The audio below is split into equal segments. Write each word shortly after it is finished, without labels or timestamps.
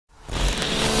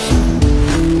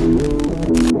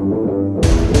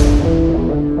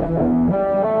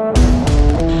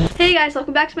guys,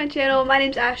 welcome back to my channel. My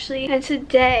name's Ashley, and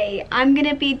today I'm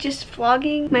gonna be just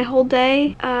vlogging my whole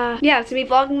day. Yeah, it's gonna be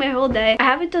vlogging my whole day. I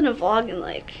haven't done a vlog in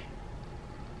like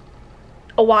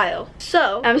a while,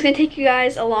 so I'm just gonna take you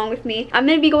guys along with me. I'm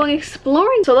gonna be going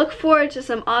exploring, so look forward to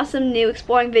some awesome new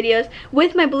exploring videos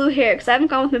with my blue hair, because I haven't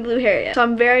gone with my blue hair yet, so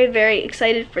I'm very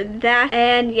excited for that.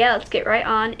 And yeah, let's get right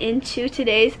on into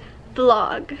today's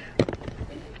vlog.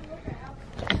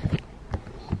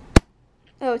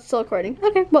 Oh, it's still recording.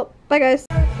 Okay, well, bye guys.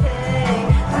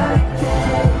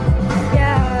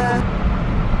 Yeah.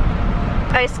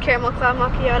 Iced caramel cloud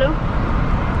macchiato.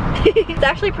 It's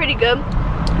actually pretty good,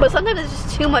 but sometimes it's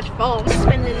just too much foam.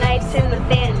 Spend the nights in the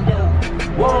bando.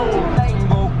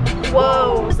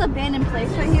 Whoa. There's an abandoned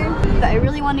place right here that I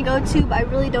really want to go to, but I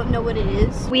really don't know what it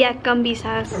is. We at Gumby's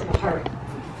house. Park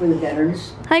for the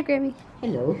veterans. Hi, Grammy.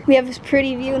 Hello. We have this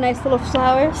pretty view, nice little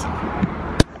flowers.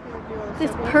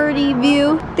 This pretty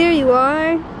view. There you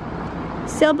are.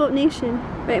 Sailboat Nation.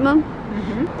 Right, Mom?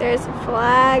 Mm-hmm. There's a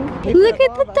flag. Look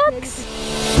at the ducks.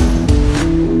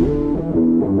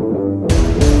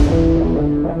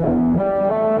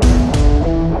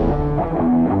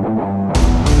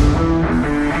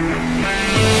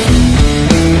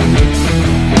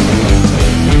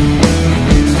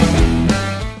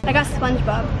 I got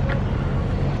SpongeBob.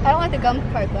 I don't like the gum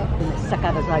part though. Suck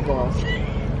out his eyeballs.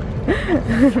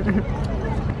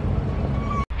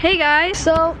 Hey guys,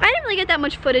 so I didn't really get that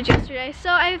much footage yesterday,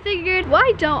 so I figured,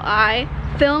 why don't I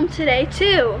film today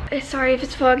too? Sorry if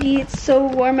it's foggy, it's so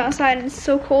warm outside and it's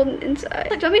so cold inside.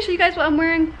 Like, let me show you guys what I'm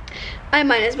wearing. I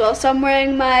might as well. So I'm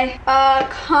wearing my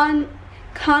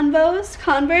Converse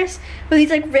with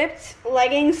these like ripped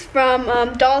leggings from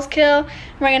Dolls Kill.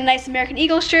 I'm wearing a nice American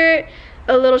Eagle shirt,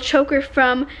 a little choker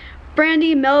from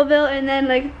Brandy Melville, and then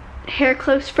like hair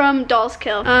clips from Dolls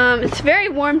Kill. It's very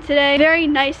warm today, very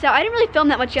nice out. I didn't really film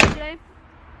that much yesterday.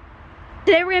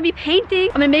 Today we're gonna be painting.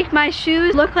 I'm gonna make my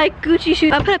shoes look like Gucci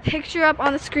shoes. I'll put a picture up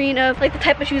on the screen of like the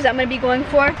type of shoes I'm gonna be going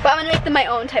for, but I'm gonna make them my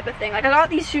own type of thing. Like, I got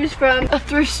these shoes from a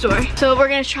thrift store, so we're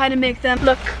gonna try to make them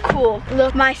look cool,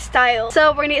 look my style.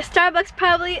 So we're gonna get Starbucks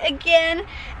probably again,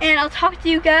 and I'll talk to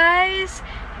you guys.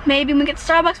 Maybe we get to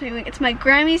Starbucks, maybe we get to my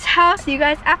Grammy's house. See you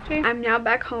guys after. I'm now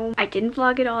back home. I didn't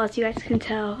vlog at all, as you guys can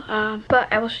tell.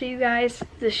 But I will show you guys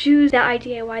the shoes that I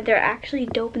DIY'd. They're actually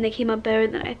dope and they came out better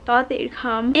than I thought they'd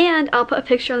come. And I'll put a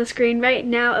picture on the screen right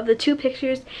now of the 2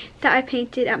 pictures that I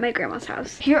painted at my grandma's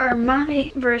house. Here are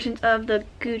my versions of the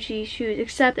Gucci shoes,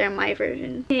 except they're my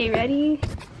version. Okay, you ready?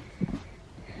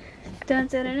 Dun,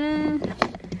 dun, dun, dun.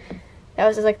 That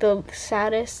was just like the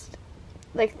saddest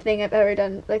like thing I've ever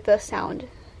done, like the sound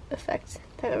effects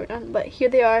that I've ever done, but here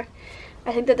they are.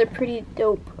 I think that they're pretty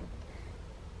dope,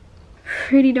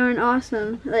 pretty darn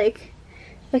awesome. Like,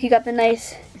 look, you got the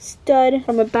nice stud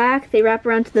from the back, they wrap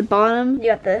around to the bottom, you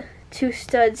got the 2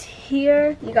 studs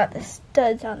here, you got the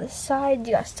studs on the side,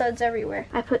 you got studs everywhere.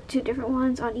 I put 2 different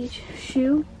ones on each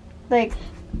shoe. Like,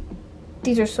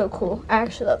 these are so cool. I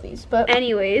actually love these. But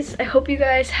anyways, I hope you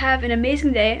guys have an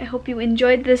amazing day. I hope you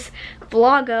enjoyed this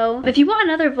vloggo. If you want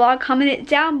another vlog, comment it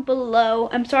down below.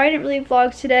 I'm sorry I didn't really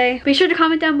vlog today. Be sure to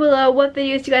comment down below what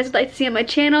videos you guys would like to see on my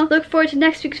channel. Look forward to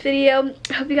next week's video.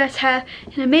 I hope you guys have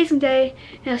an amazing day,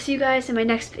 and I'll see you guys in my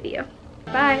next video.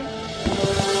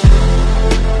 Bye.